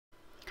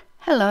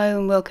Hello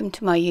and welcome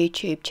to my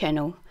YouTube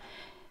channel.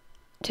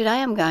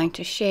 Today I'm going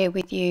to share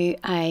with you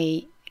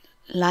a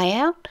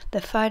layout.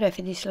 The photo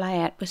for this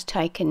layout was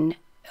taken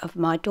of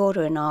my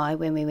daughter and I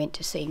when we went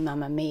to see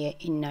Mamma Mia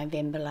in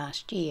November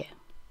last year.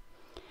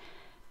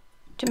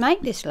 To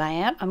make this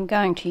layout I'm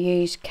going to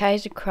use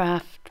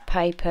Kaisercraft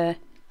paper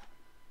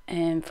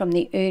from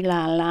the Ooh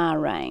La La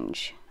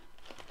range.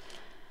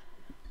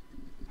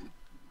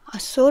 I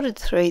sorted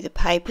through the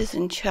papers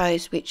and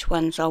chose which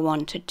ones I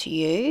wanted to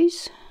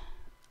use.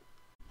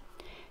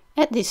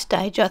 At this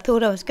stage I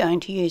thought I was going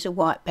to use a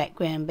white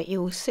background, but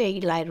you will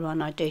see later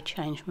on I do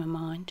change my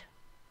mind.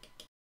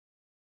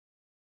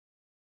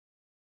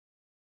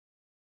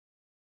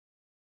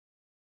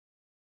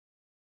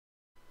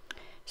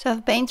 So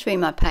I've been through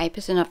my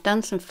papers and I've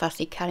done some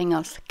fussy cutting.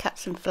 I've cut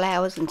some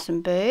flowers and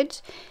some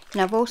birds,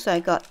 and I've also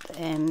got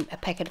a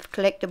packet of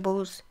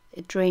collectibles,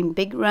 a Dream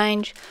Big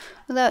range.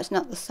 Although it's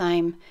not the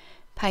same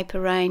paper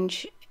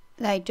range,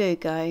 they do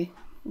go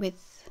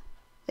with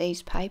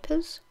these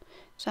papers.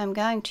 So I'm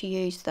going to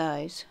use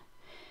those.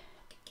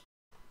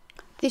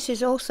 This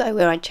is also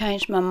where I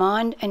changed my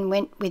mind and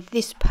went with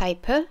this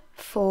paper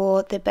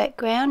for the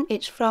background.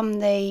 It's from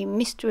the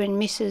Mr. and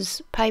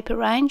Mrs. paper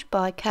range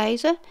by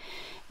Kaiser,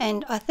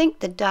 and I think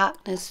the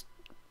darkness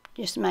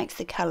just makes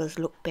the colours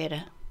look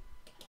better.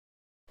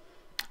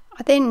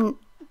 I then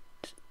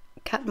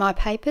cut my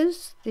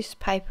papers. This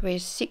paper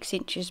is 6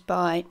 inches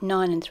by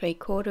 9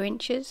 3/4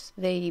 inches.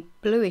 The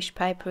bluish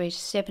paper is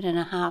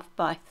 7.5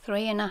 by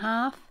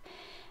 3.5.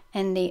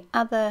 and the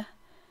other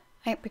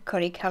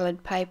apricot-y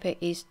coloured paper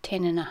is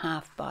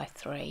 10.5 by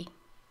 3.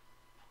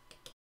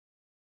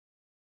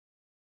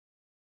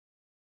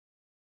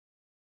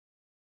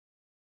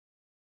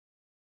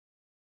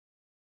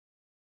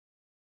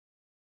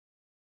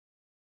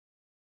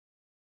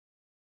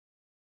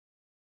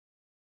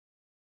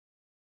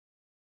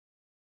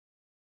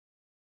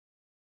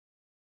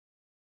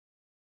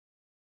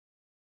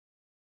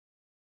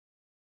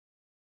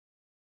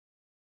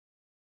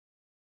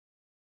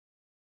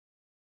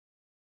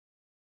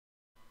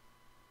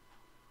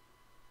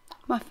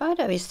 My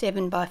photo is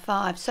 7 by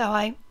 5, so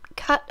I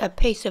cut a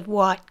piece of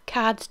white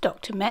cardstock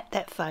to mat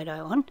that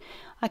photo on.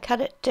 I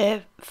cut it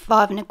to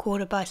 5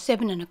 1/4 by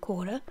 7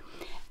 1/4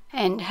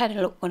 and had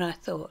a look what I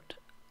thought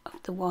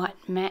of the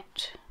white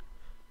mat.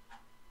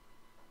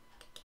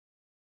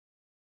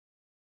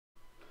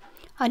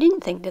 I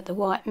didn't think that the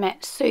white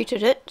mat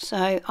suited it,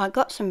 so I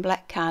got some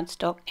black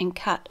cardstock and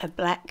cut a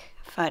black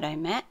photo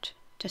mat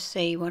to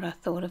see what I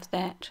thought of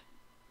that.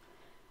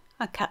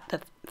 I cut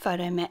the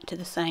photo mat to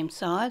the same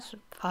size,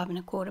 5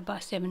 1/4 by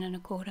 7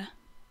 1/4.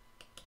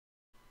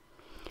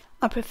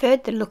 I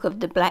preferred the look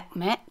of the black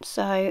mat,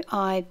 so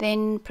I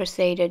then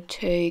proceeded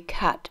to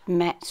cut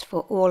mats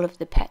for all of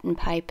the pattern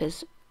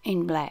papers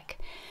in black.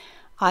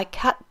 I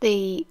cut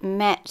the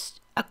mats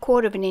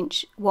 1/4 of an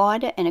inch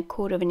wider and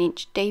 1/4 of an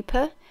inch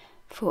deeper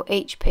for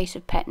each piece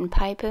of pattern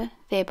paper,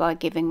 thereby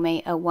giving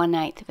me a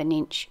 1/8 of an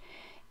inch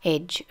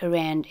edge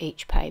around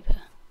each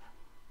paper.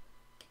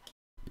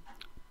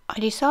 I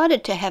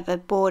decided to have a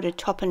border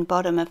top and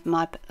bottom of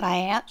my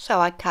layout, so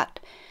I cut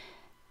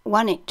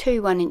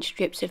two 1-inch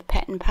strips of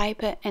pattern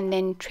paper and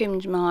then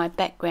trimmed my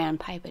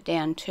background paper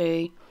down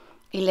to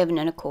 11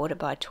 1/4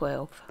 by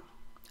 12.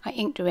 I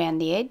inked around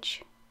the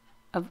edge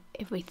of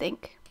everything.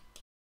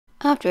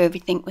 After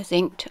everything was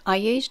inked, I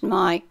used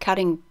my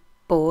cutting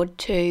board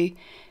to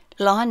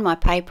line my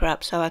paper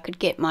up so I could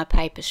get my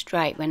paper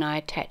straight when I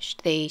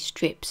attached the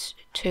strips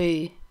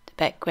to the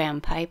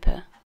background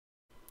paper.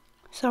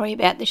 Sorry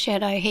about the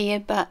shadow here,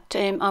 but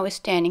I was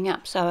standing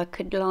up so I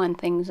could line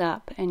things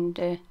up, and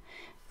you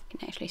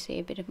can actually see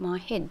a bit of my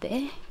head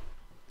there.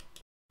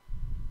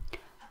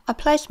 I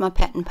placed my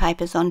pattern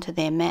papers onto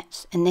their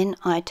mats and then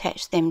I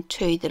attached them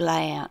to the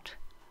layout.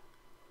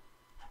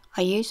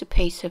 I use a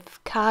piece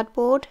of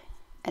cardboard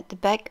at the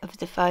back of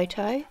the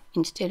photo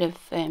instead of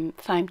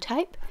foam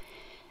tape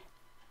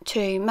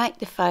to make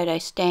the photo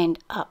stand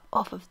up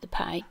off of the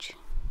page.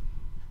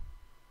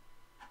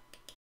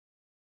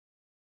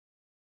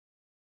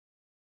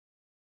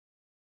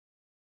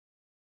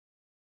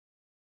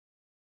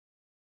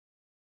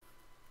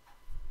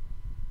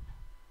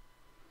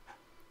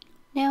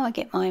 Now I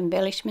get my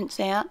embellishments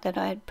out that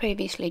I had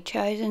previously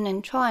chosen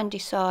and try and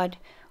decide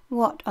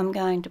what I'm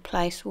going to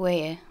place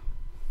where.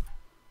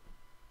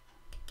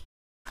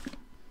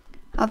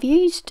 I've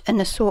used an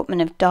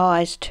assortment of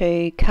dies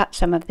to cut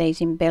some of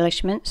these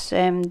embellishments.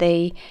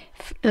 The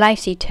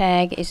lacy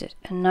tag is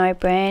a no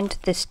brand,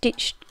 the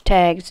stitched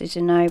tags is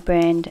a no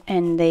brand,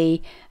 and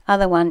the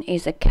other one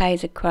is a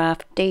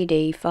Kaisercraft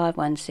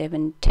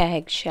DD517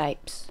 tag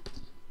shapes.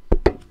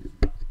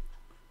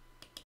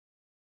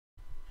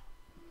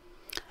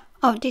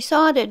 I've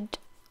decided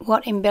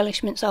what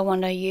embellishments I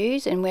want to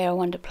use and where I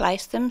want to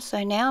place them,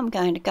 so now I'm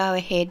going to go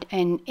ahead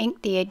and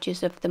ink the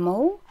edges of them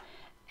all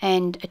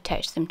and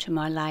attach them to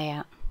my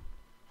layout.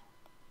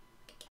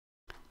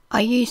 I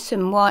used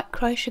some white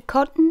crochet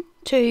cotton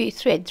to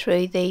thread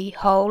through the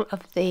hole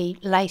of the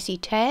lacy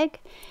tag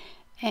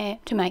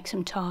to make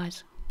some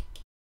ties.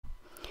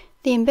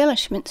 The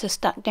embellishments are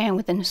stuck down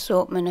with an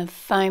assortment of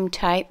foam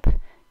tape,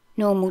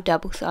 normal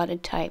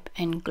double-sided tape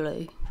and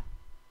glue.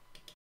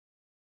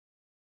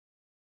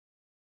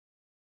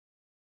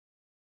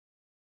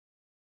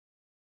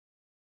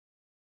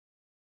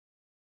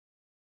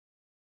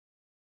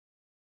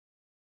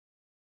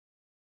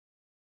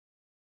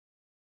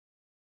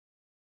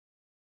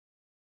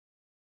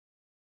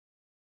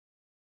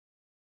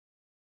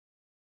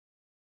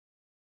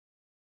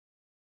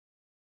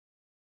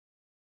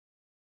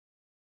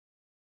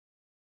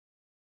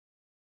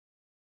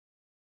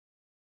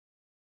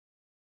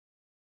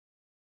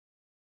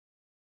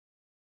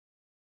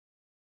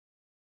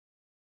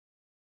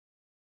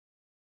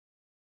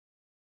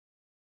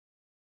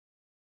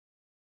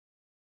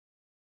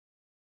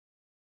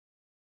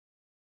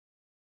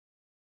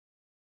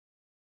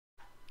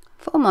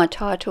 For my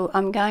title,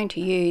 I'm going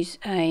to use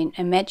an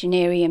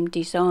Imaginarium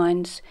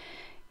Designs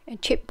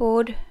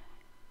chipboard,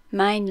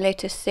 main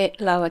letter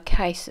set lower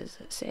cases,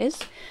 it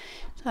says.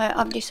 So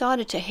I've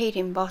decided to heat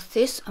emboss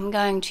this. I'm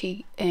going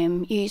to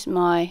use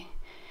my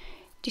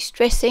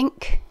distress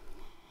ink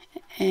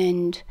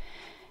and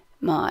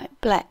my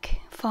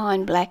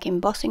fine black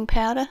embossing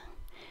powder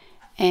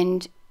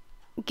and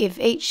give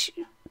each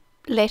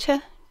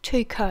letter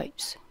 2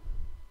 coats.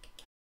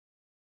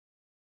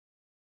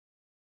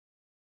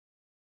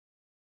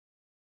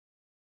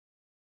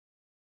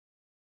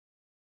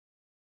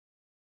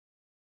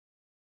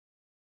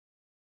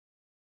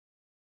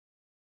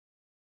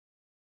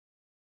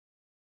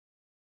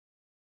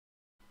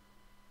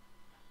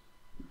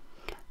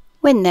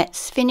 When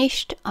that's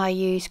finished, I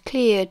use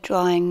clear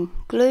drying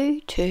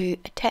glue to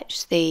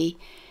attach the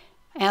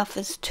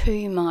alphas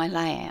to my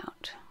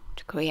layout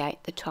to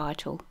create the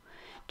title.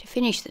 To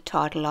finish the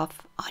title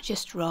off, I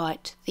just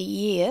write the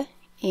year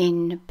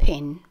in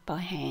pen by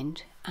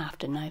hand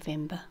after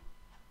November.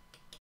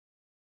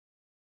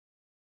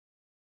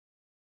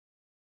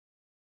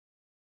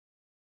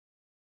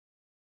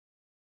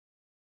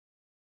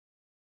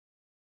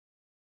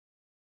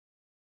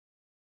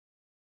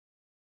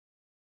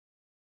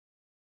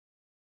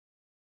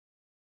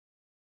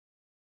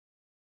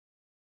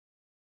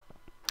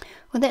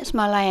 Well, that's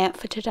my layout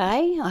for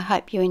today. I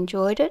hope you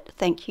enjoyed it.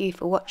 Thank you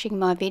for watching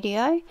my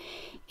video.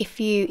 If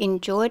you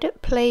enjoyed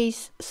it,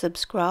 please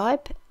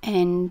subscribe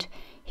and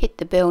hit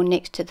the bell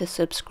next to the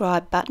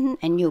subscribe button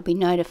and you'll be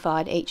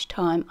notified each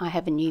time I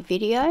have a new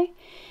video.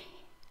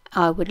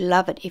 I would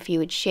love it if you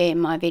would share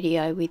my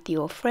video with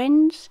your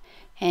friends,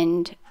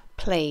 and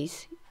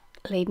please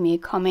leave me a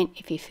comment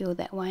if you feel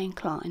that way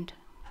inclined.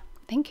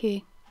 Thank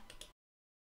you.